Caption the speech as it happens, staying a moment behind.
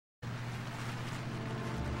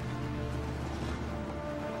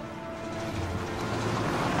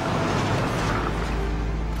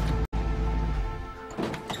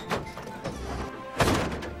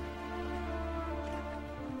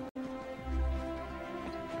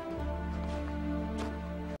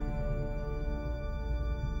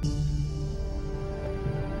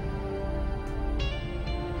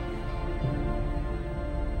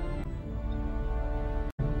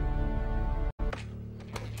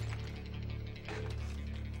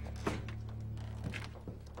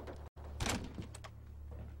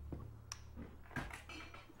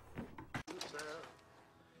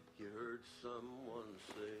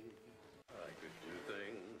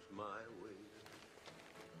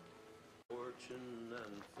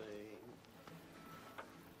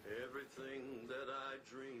everything that I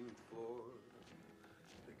dreamed for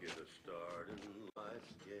to get a start in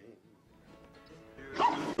life's game. Here's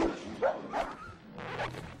the best part.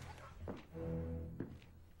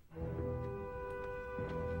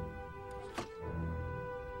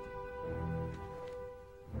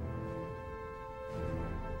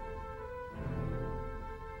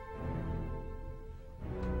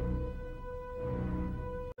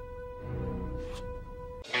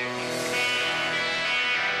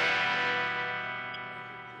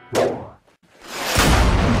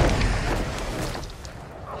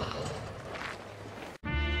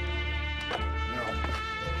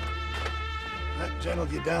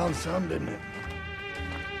 Gentled you down some, didn't it?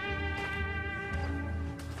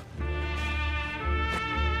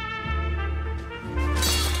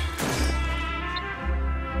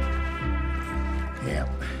 Yep.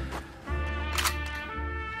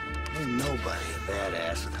 Ain't nobody a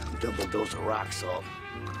badass with a double dose of rock salt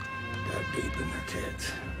that deep in their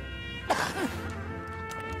tits.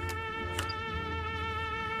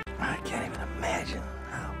 I can't even imagine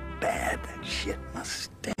how bad that shit must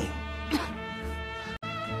sting.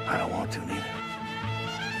 I don't want to, neither.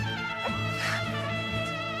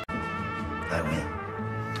 I win.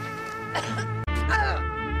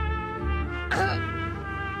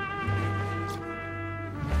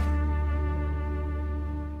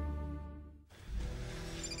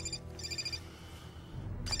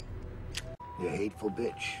 You hateful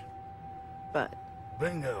bitch. But.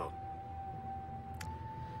 Bingo.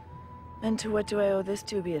 And to what do I owe this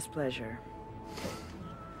dubious pleasure?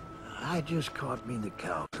 I just caught me the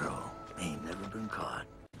cowgirl. Ain't never been caught.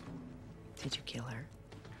 Did you kill her?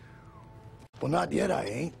 Well, not yet, I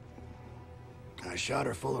ain't. I shot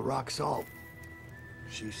her full of rock salt.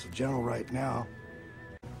 She's so gentle right now.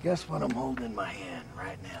 Guess what I'm holding in my hand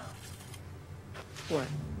right now? What?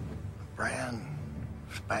 A brand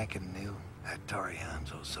spanking new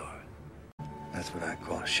Hattorianzo sword. That's what I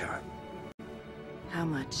call sharp. How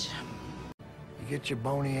much? You get your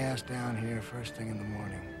bony ass down here first thing in the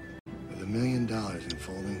morning with $1 million in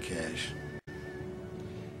folding cash.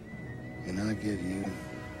 And I'll give you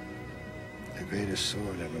the greatest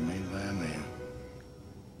sword ever made by a man.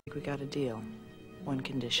 We got a deal. One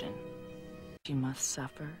condition. She must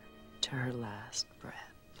suffer to her last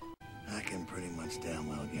breath. I can pretty much damn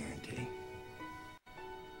well guarantee.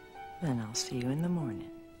 Then I'll see you in the morning,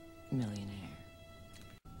 millionaire.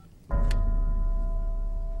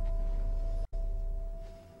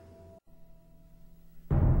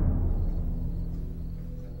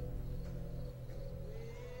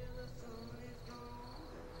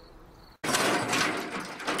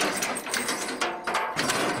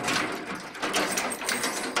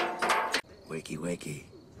 Wakey, wakey.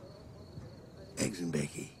 Eggs and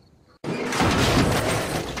bakey.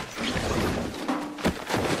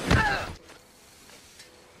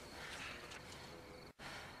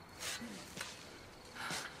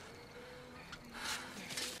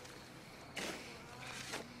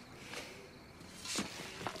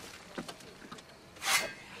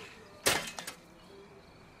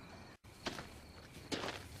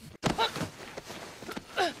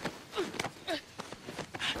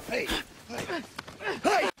 Hey!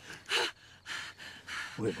 Hey!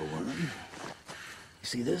 Whippoorworm. You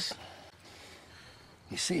see this?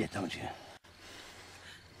 You see it, don't you?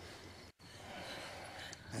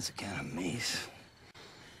 That's a can of mace.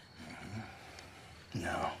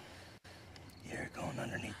 No. You're going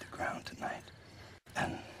underneath the ground tonight.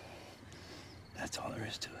 And that's all there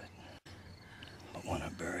is to it. But when I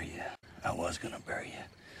bury you, I was gonna bury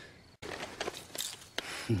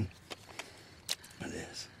you. It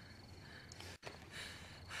is.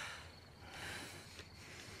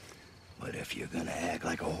 But if you're gonna act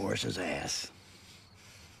like a horse's ass,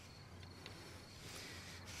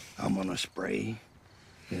 I'm gonna spray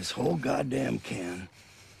this whole goddamn can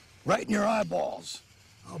right in your eyeballs.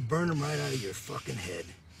 I'll burn them right out of your fucking head.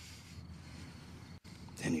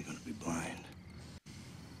 Then you're gonna be blind,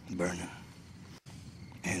 burning,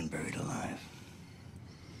 and buried alive.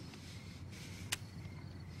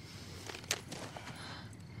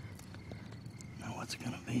 Now what's it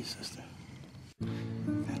gonna be, sister?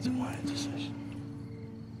 That's a wise decision.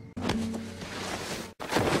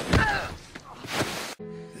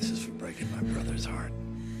 This is for breaking my brother's heart.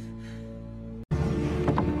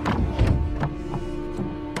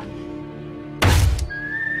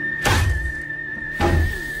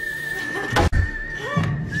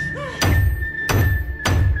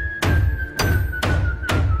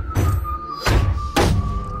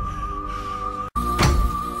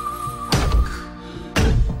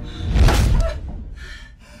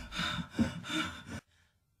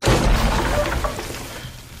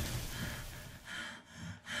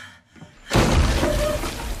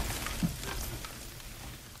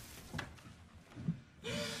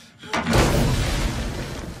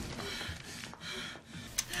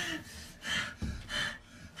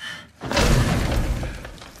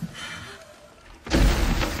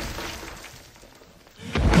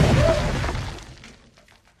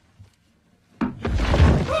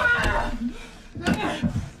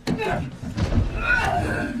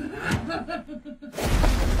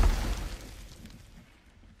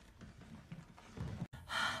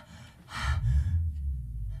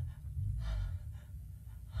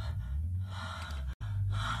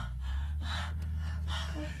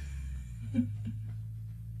 My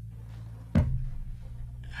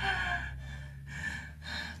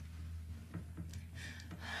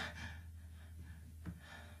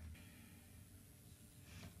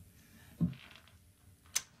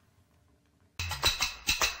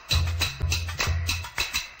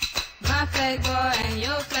flag boy and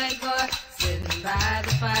your flag boy sitting by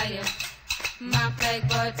the fire. My flag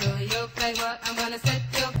boy to your flag boy, I'm gonna set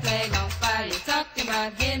your flag on fire. You're talking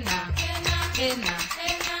about here now, here now,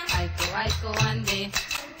 Aiko one day.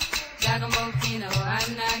 Shagamo Fino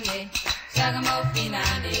Anage, Shagamo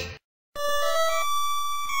Finane.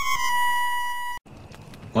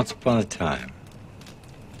 Once upon a time,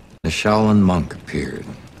 a Shaolin monk appeared.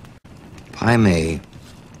 Pai Mei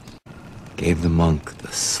gave the monk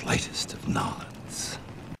the slightest of nods.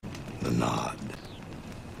 The nod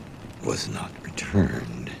was not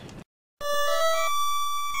returned.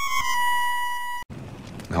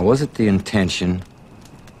 Now, was it the intention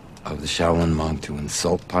of the Shaolin monk to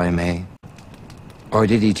insult Pai Mei? Or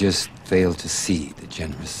did he just fail to see the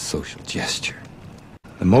generous social gesture?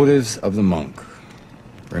 The motives of the monk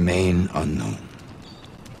remain unknown.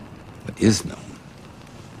 What is known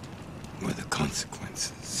were the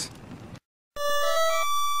consequences.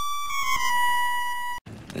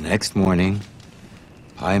 The next morning,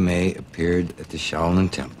 Pai Mei appeared at the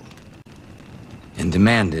Shaolin Temple and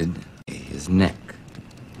demanded his neck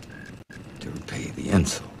to repay the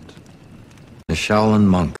insult. The Shaolin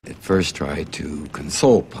monk at first tried to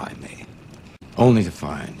console Pai Mei, only to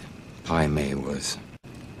find Pai Mei was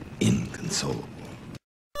inconsolable.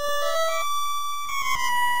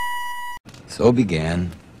 So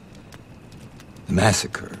began the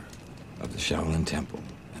massacre of the Shaolin Temple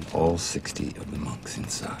and all 60 of the monks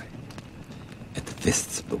inside at the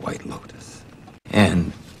fists of the White Lotus.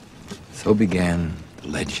 And so began the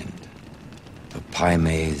legend of Pai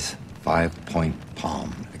Mei's 5-point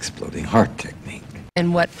palm exploding heart technique.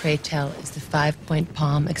 And what, pray tell, is the 5-point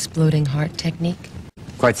palm exploding heart technique?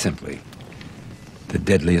 Quite simply, the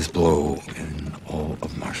deadliest blow in all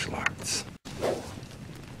of martial arts.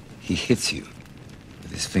 He hits you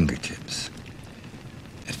with his fingertips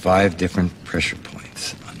at 5 different pressure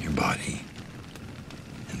points on your body,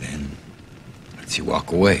 and then lets you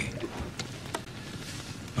walk away.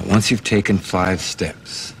 But once you've taken 5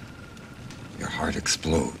 steps, your heart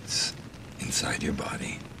explodes inside your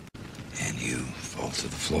body, and you fall to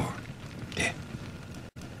the floor, dead.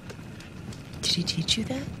 Did he teach you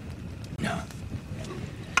that? No.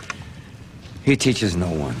 He teaches no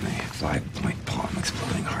one the 5-point palm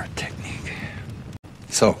exploding heart technique.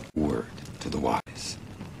 So, word to the wise.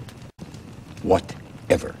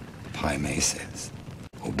 Whatever Pai Mei says,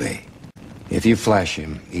 obey. If you flash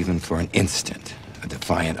him, even for an instant, a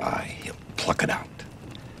defiant eye, he'll pluck it out.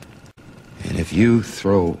 And if you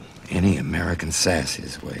throw any American sass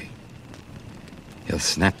his way, he'll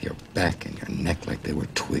snap your back and your neck like they were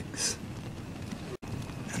twigs.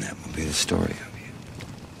 And that will be the story of